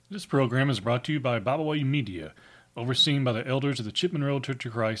This program is brought to you by Bible Way Media, overseen by the elders of the Chipman Road Church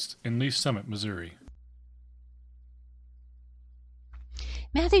of Christ in Lee Summit, Missouri.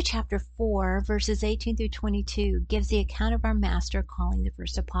 Matthew chapter 4, verses 18 through 22 gives the account of our Master calling the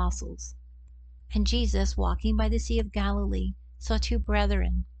first apostles. And Jesus, walking by the Sea of Galilee, saw two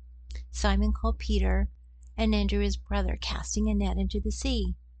brethren, Simon called Peter, and Andrew his brother, casting a net into the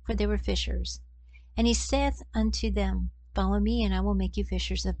sea, for they were fishers. And he saith unto them, Follow me, and I will make you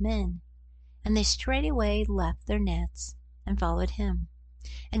fishers of men. And they straightway left their nets, and followed him.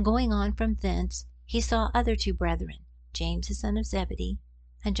 And going on from thence, he saw other two brethren, James the son of Zebedee,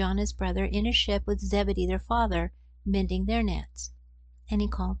 and John his brother, in a ship with Zebedee their father, mending their nets. And he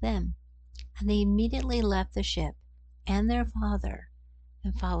called them. And they immediately left the ship and their father,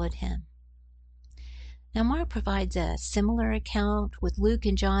 and followed him. Now Mark provides a similar account, with Luke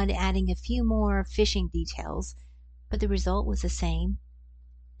and John adding a few more fishing details, but the result was the same.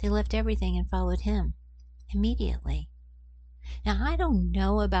 They left everything and followed him immediately. Now, I don't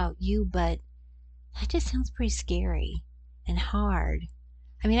know about you, but that just sounds pretty scary and hard.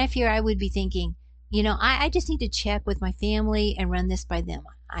 I mean, I fear I would be thinking, I just need to check with my family and run this by them.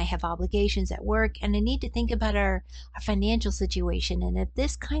 I have obligations at work, and I need to think about our financial situation, and if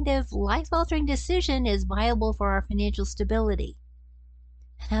this kind of life-altering decision is viable for our financial stability.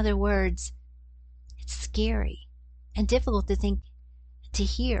 In other words, it's scary and difficult to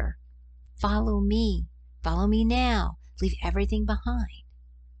hear. Follow me now, leave everything behind.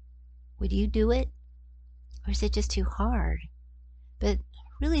 Would you do it? Or is it just too hard? But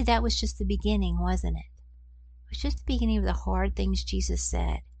really, that was just the beginning, wasn't it? It was just the beginning of the hard things Jesus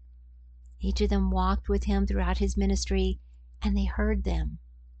said. Each of them walked with him throughout his ministry, and they heard them,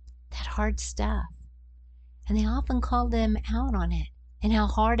 that hard stuff. And they often called them out on it and how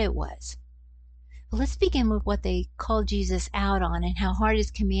hard it was. Well, let's begin with what they called Jesus out on and how hard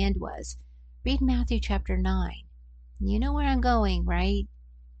his command was. Read Matthew chapter 9. You know where I'm going, right?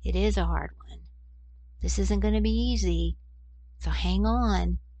 It is a hard one. This isn't going to be easy, so hang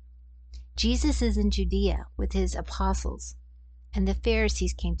on. Jesus is in Judea with his apostles, and the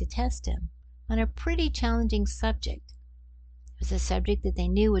Pharisees came to test him on a pretty challenging subject. It was a subject that they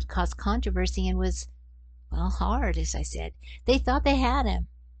knew would cause controversy and was, hard, as I said. They thought they had him.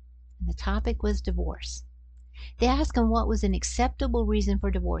 And the topic was divorce. They asked him what was an acceptable reason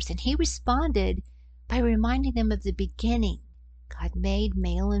for divorce, and he responded by reminding them of the beginning. God made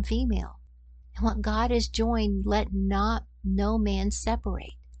male and female, and what God has joined, let no man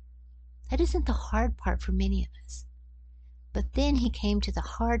separate. That isn't the hard part for many of us. But then he came to the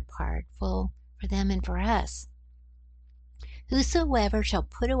hard part for them and for us. Whosoever shall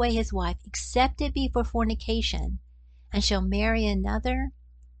put away his wife, except it be for fornication, and shall marry another,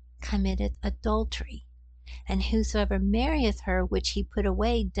 committeth adultery. And whosoever marrieth her which he put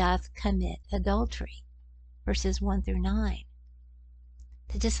away doth commit adultery. Verses 1 through 9.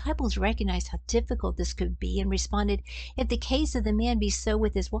 The disciples recognized how difficult this could be and responded, if the case of the man be so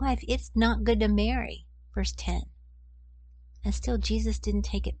with his wife, it's not good to marry. Verse 10. And still Jesus didn't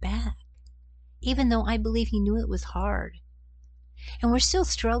take it back, even though I believe he knew it was hard. And we're still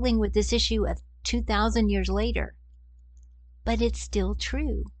struggling with this issue of 2,000 years later. But it's still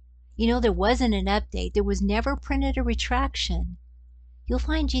true. There wasn't an update. There was never printed a retraction. You'll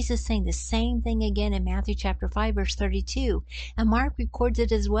find Jesus saying the same thing again in Matthew chapter 5, verse 32, and Mark records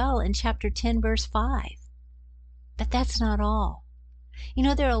it as well in chapter 10, verse 5. But that's not all.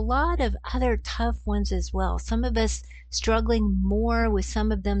 There are a lot of other tough ones as well, some of us struggling more with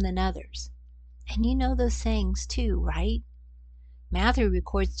some of them than others. And you know those sayings too, right? Matthew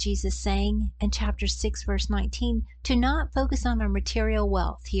records Jesus saying in chapter 6, verse 19, to not focus on our material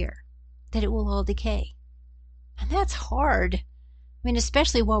wealth here, that it will all decay. And that's hard.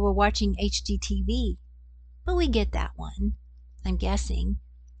 Especially while we're watching HGTV. But we get that one, I'm guessing.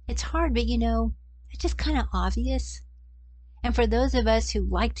 It's hard, but it's just kind of obvious. And for those of us who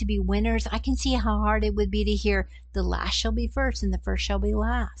like to be winners, I can see how hard it would be to hear, the last shall be first and the first shall be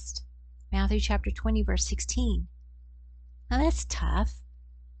last. Matthew chapter 20, verse 16. Now that's tough,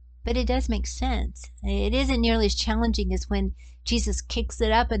 but it does make sense. It isn't nearly as challenging as when Jesus kicks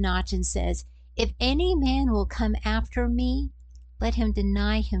it up a notch and says, if any man will come after me, let him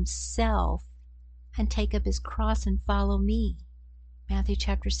deny himself and take up his cross and follow me. Matthew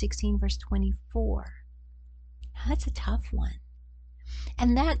chapter 16, verse 24. Now, that's a tough one.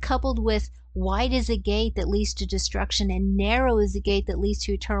 And that, coupled with wide is the gate that leads to destruction and narrow is the gate that leads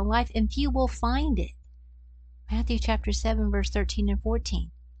to eternal life, and few will find it. Matthew chapter 7, verse 13 and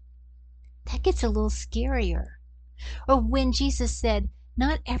 14. That gets a little scarier. Or when Jesus said,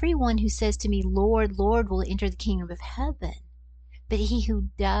 not everyone who says to me, Lord, Lord, will enter the kingdom of heaven, but he who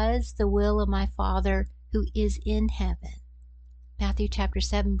does the will of my Father who is in heaven. Matthew chapter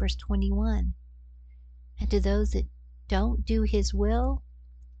 7, verse 21. And to those that don't do his will,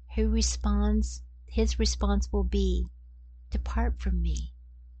 his response will be, depart from me.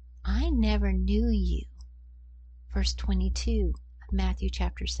 I never knew you. Verse 22 of Matthew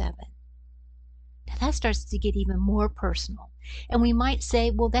chapter 7. Now that starts to get even more personal. And we might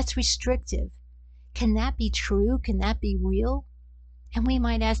say, well, that's restrictive. Can that be true? Can that be real? And we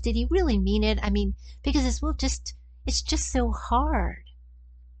might ask, did he really mean it? I mean, because it's just so hard.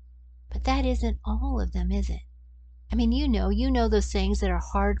 But that isn't all of them, is it? I mean, you know those things that are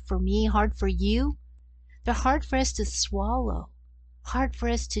hard for me, hard for you. They're hard for us to swallow, hard for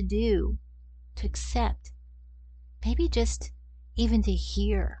us to do, to accept, maybe just even to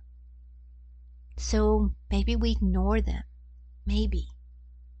hear. So maybe we ignore them, maybe,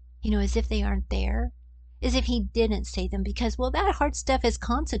 as if they aren't there, as if he didn't say them, because, well, that hard stuff has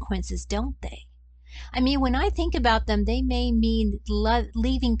consequences, don't they? I mean, when I think about them, they may mean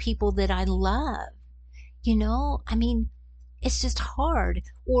leaving people that I love. I mean, it's just hard.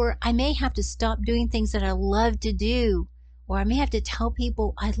 Or I may have to stop doing things that I love to do. Or I may have to tell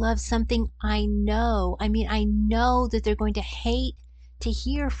people I love something I know. I mean, I know that they're going to hate to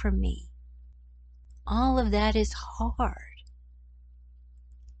hear from me. All of that is hard.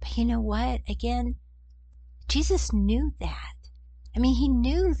 But you know what? Again, Jesus knew that. I mean, he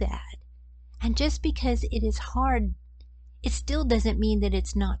knew that. And just because it is hard, it still doesn't mean that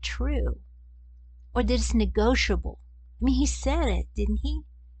it's not true. Or that it's negotiable. I mean, he said it, didn't he?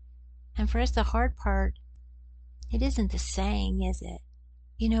 And for us, the hard part, it isn't the saying, is it?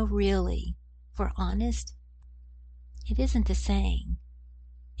 Really, if we're honest, it isn't the saying.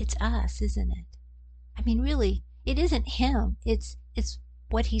 It's us, isn't it? I mean, really, it isn't him. It's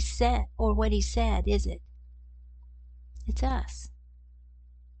what he said, or what he said, is it? It's us.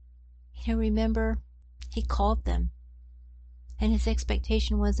 Remember, he called them. And his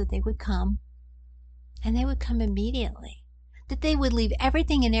expectation was that they would come. And they would come immediately. That they would leave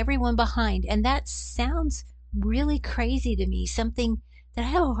everything and everyone behind. And that sounds really crazy to me. Something that I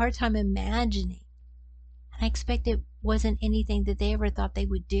have a hard time imagining. And I expect it wasn't anything that they ever thought they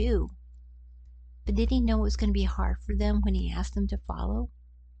would do. But did he know it was going to be hard for them when he asked them to follow?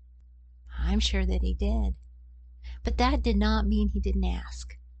 I'm sure that he did. But that did not mean he didn't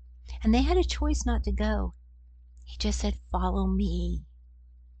ask. And they had a choice not to go. He just said, follow me.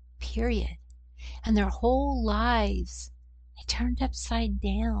 Period. And their whole lives, they turned upside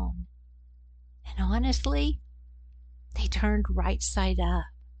down. And honestly, they turned right side up.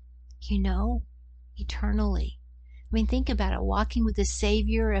 Eternally. I mean, think about it. Walking with the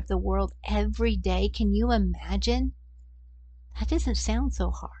Savior of the world every day. Can you imagine? That doesn't sound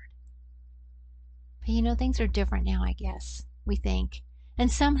so hard. But things are different now, I guess. We think. And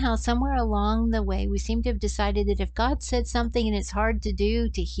somehow, somewhere along the way, we seem to have decided that if God said something and it's hard to do,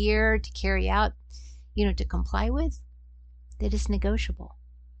 to hear, to carry out, to comply with, that it's negotiable.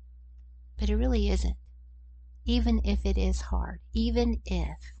 But it really isn't. Even if it is hard. Even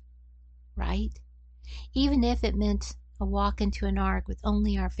if. Right? Even if it meant a walk into an ark with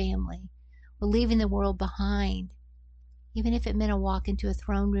only our family, or leaving the world behind. Even if it meant a walk into a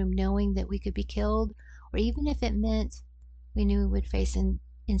throne room knowing that we could be killed, or even if it meant we knew we would face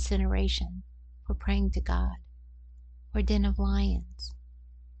incineration for praying to God, or den of lions.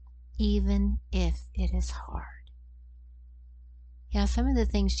 Even if it is hard. Yeah, some of the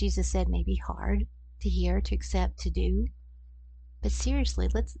things Jesus said may be hard to hear, to accept, to do. But seriously,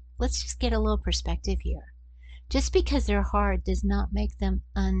 let's just get a little perspective here. Just because they're hard does not make them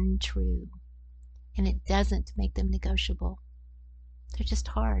untrue. And it doesn't make them negotiable. They're just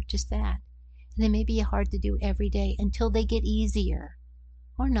hard, just that. And they may be hard to do every day until they get easier.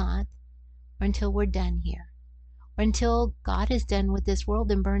 Or not. Or until we're done here. Or until God is done with this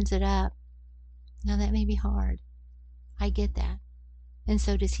world and burns it up. Now that may be hard. I get that. And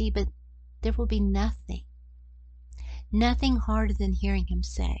so does he. But there will be nothing harder than hearing him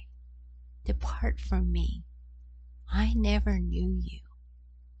say, depart from me. I never knew you.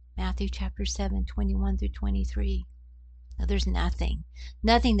 Matthew chapter 7, 21 through 23. Now there's nothing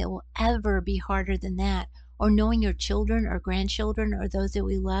that will ever be harder than that. Or knowing your children or grandchildren or those that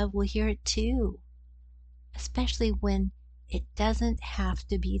we love will hear it too. Especially when it doesn't have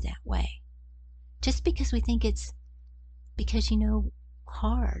to be that way. Just because we think it's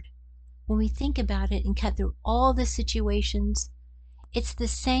hard. When we think about it and cut through all the situations, it's the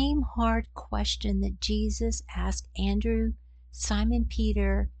same hard question that Jesus asked Andrew, Simon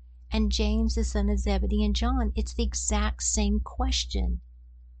Peter, and James the son of Zebedee and John. It's the exact same question.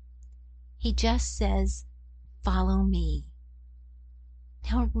 He just says, follow me.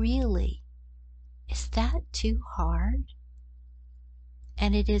 Now really, is that too hard?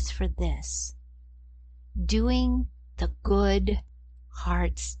 And it is for this. Doing the good,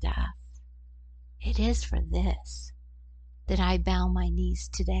 hard stuff. It is for this that I bow my knees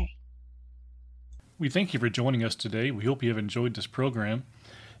today. We thank you for joining us today. We hope you have enjoyed this program.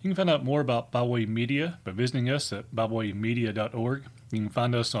 You can find out more about Bible Way Media by visiting us at BibleWayMedia.org. You can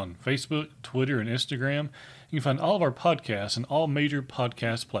find us on Facebook, Twitter, and Instagram. You can find all of our podcasts on all major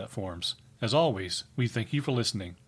podcast platforms. As always, we thank you for listening.